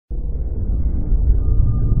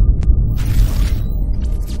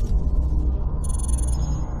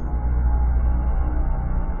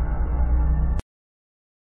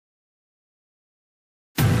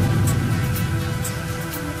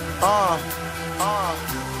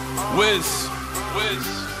Wiz,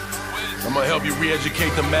 I'm gonna help you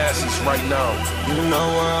re-educate the masses right now. You know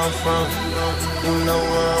where I'm from. You know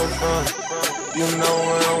where I'm from. You know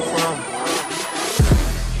where I'm from.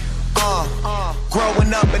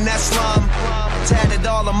 Growing up in that slum, tatted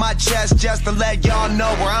all on my chest just to let y'all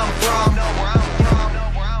know where I'm from.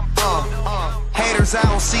 Haters, I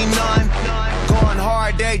don't see none. Going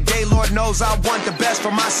hard every day, Lord knows I want the best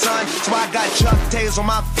for my son. So I got Chuck Tails on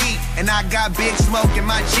my feet, and I got Big Smoke in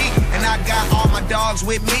my Jeep, and I got all my dogs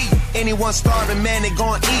with me. Anyone starving, man, they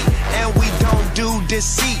gon' eat. And we don't do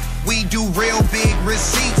deceit, we do real big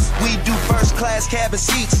receipts. We do first class cabin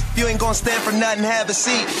seats. You ain't gon' stand for nothing, have a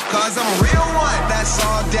seat. Cause I'm a real one, that's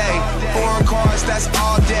all day. Foreign cars, that's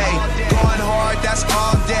all day. Going hard, that's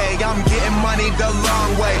all day. I'm getting money the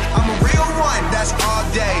long way. I'm a real one, that's all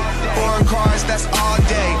day. Foreign cars, that's all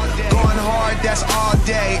day. Going hard, that's all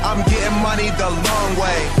day. I'm getting money the long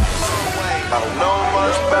way. I don't know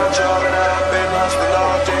much about y'all, but I've been hustling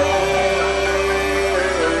all day.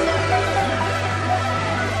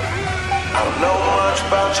 I don't know much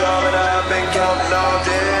about y'all, but I've been counting all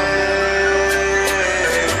day.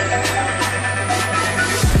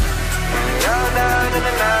 Na, na, na,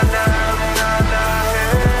 na, na, na, na,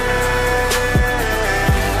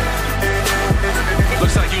 hey.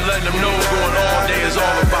 Looks like you letting them know going all day is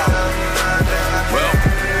all about. Well,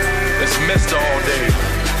 it's Mr. All Day.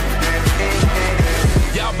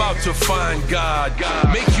 Y'all about to find God,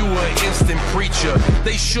 make you an instant preacher.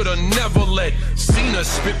 They shoulda never let Cena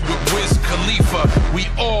spit with Wiz Khalifa. We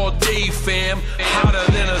all day fam, hotter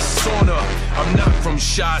than a sauna. I'm not from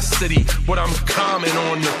Shy City, but I'm common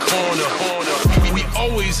on the corner. We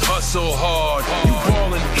always hustle hard, you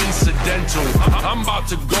ballin' incidental. I'm about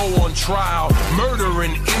to go on trial,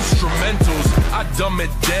 murdering instrumentals. I dumb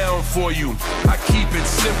it down for you, I keep it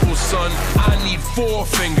simple son. I need 4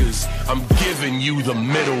 fingers, I'm giving you the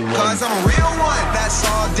middle one. Cause I'm a real one, that's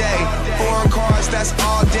all day. Foreign cars, that's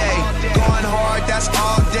all day. Going hard, that's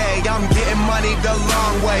all day. I'm getting money the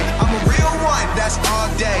long way. I'm a real one, that's all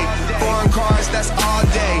day. Foreign cars, that's all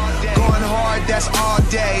day. Going hard, that's all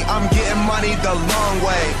day. I'm getting money the long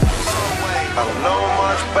way. I don't know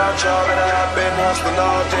much about y'all, but I've been hustling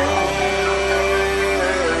all day.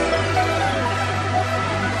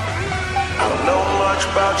 I don't know much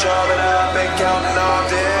about y'all, but I've been counting all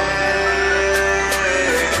day.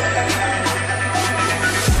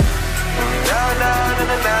 Na na na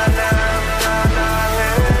na na na na,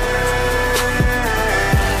 hey.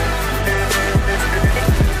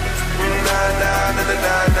 Na na na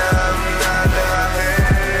na na na na, hey.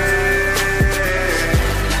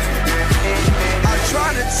 I try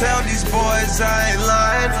to tell these boys I ain't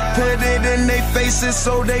lying, put it in their faces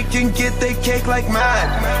so they can get their cake like mine.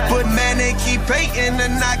 But man, they keep hating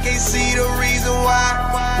and I can't see the reason why.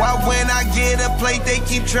 Why when I get a plate they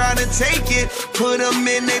keep trying to take it, put them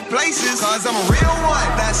in their places. Cause I'm a real one,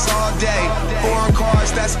 that's all day. Foreign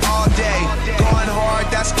cars, that's all day. Going hard,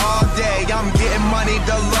 that's all day. I'm getting money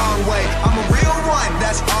the long way. I'm a real one,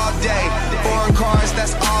 that's all day. Foreign cars,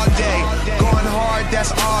 that's all day. Going hard,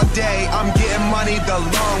 that's all day. I'm getting money the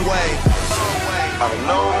long way. I don't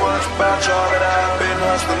know much about y'all, but I've been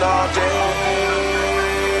hustling all day.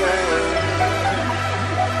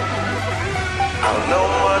 I don't know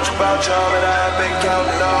much about y'all, but I've been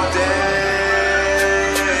counting all day.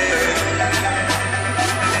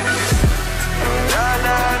 Na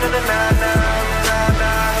na na na na na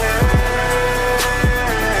na, hey.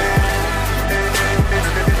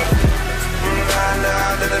 Na na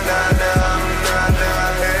na na na na na,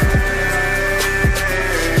 hey.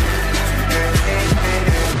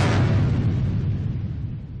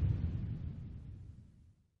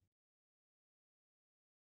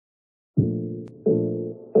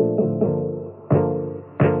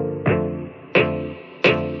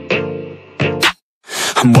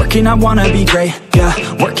 I'm working, I wanna be great, yeah.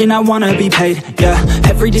 Working, I wanna be paid, yeah.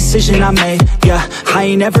 Every decision I made, yeah. I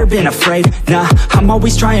ain't ever been afraid, nah. I'm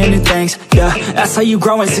always trying new things, yeah. That's how you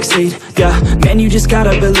grow and succeed, yeah. Man, you just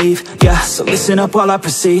gotta believe, yeah. So listen up while I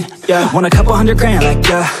proceed, yeah. Want a couple $100 grand, like,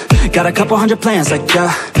 yeah. Got a couple 100 plans, like,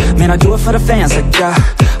 yeah. Man, I do it for the fans, like, yeah.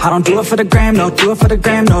 I don't do it for the gram, no. Do it for the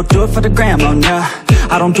gram, no. Do it for the gram, oh, nah.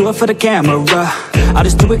 I don't do it for the camera, I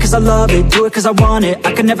just do it cause I love it. Do it cause I want it,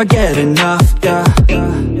 I can never get enough, yeah.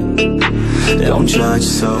 Don't judge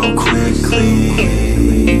so quickly,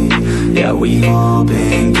 yeah, we all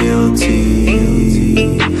been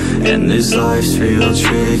guilty. And this life's real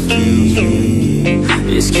tricky,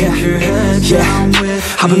 Just keep your head down with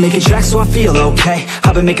me. I've been making tracks so I feel okay.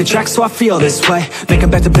 I've been making tracks so I feel this way. Make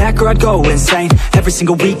them back to back or I'd go insane. Every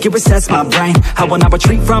single week it resets my brain. I will not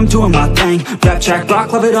retreat from doing my thing. Rap, track,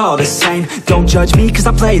 rock, love it all the same. Don't judge me cause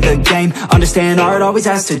I play the game. Understand art always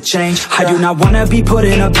has to change. I do not wanna be put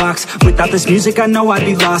in a box. Without this music I know I'd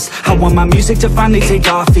be lost. I want my music to finally take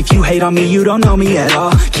off. If you hate on me you don't know me at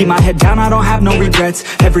all. Keep my head down, I don't have no regrets.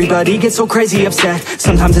 Everybody gets so crazy upset.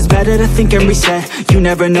 Sometimes it's better to think and reset. You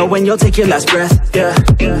never know when you'll take your last breath. Yeah.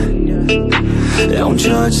 Don't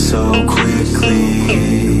judge so quickly.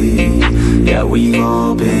 Yeah, we've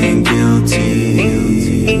all been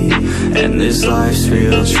guilty, and this life's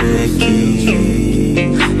real tricky.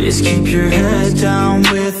 Just keep your head down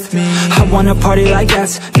with me. I wanna party like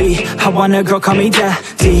Gatsby. I want a girl call me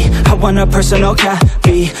daddy. I want a personal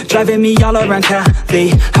cabby driving me all around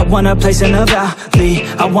Cali. I want a place in the valley.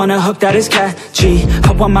 I want a hook that is catchy.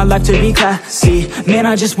 I want my life to be classy. Man,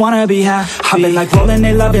 I just wanna be happy. I've been like rolling,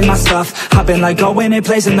 they loving my stuff. I've been like going and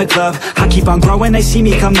plays in the club. I keep on growing, they see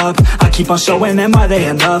me come up. I keep on showing them why they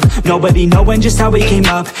in love. Nobody knowing just how we came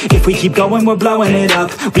up. If we keep going, we're blowing it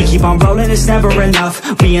up. We keep on rolling, it's never enough.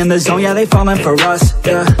 We in the zone, yeah, they falling for us.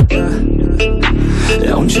 Yeah.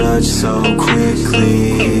 Don't judge so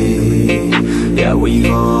quickly. Yeah,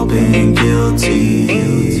 we've all been guilty,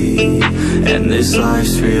 and this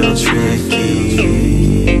life's real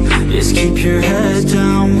tricky. Just keep your head